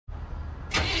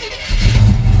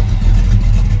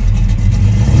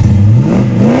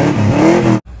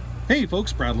Hey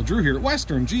folks, Brad LeDrew here at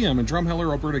Western GM in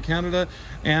Drumheller, Alberta, Canada.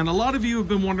 And a lot of you have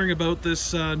been wondering about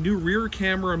this new rear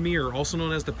camera mirror, also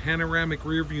known as the Panoramic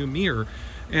Rear View Mirror.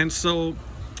 And so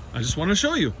I just want to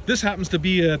show you. This happens to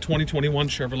be a 2021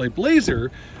 Chevrolet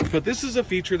Blazer, but this is a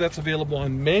feature that's available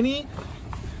on many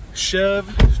Chev,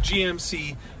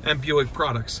 GMC, and Buick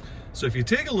products. So if you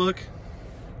take a look,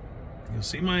 you'll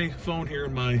see my phone here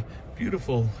and my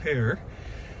beautiful hair.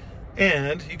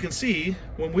 And you can see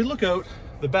when we look out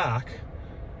the back,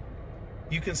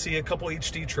 you can see a couple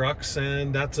HD trucks,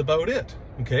 and that's about it.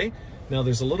 Okay, now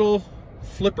there's a little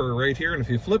flipper right here, and if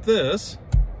you flip this,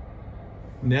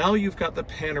 now you've got the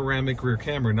panoramic rear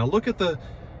camera. Now look at the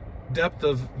depth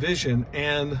of vision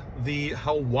and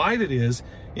how wide it is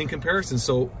in comparison.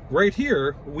 So right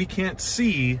here we can't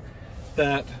see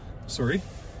that,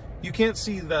 you can't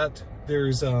see that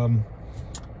there's a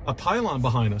pylon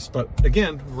behind us, but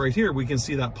again right here we can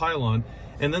see that pylon.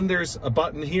 And then there's a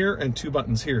button here and two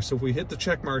buttons here. So if we hit the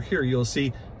check mark here, you'll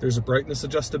see there's a brightness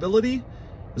adjustability,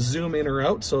 zoom in or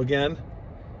out. So again,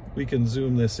 we can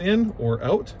zoom this in or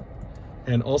out.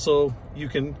 And also you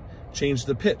can change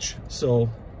the pitch.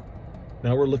 So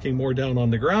now we're looking more down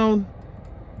on the ground,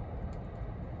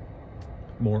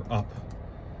 more up.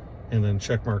 And then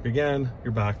check mark again,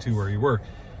 you're back to where you were.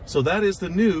 So that is the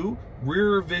new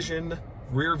rear vision,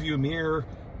 rear view mirror.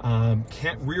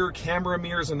 Rear camera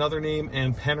mirror is another name,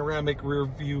 and panoramic rear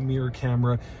view mirror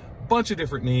camera. Bunch of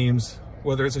different names,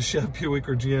 whether it's a Chev, Buick,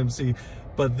 or GMC,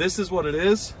 but this is what it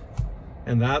is,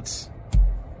 and that's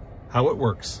how it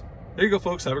works. There you go,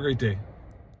 folks. Have a great day.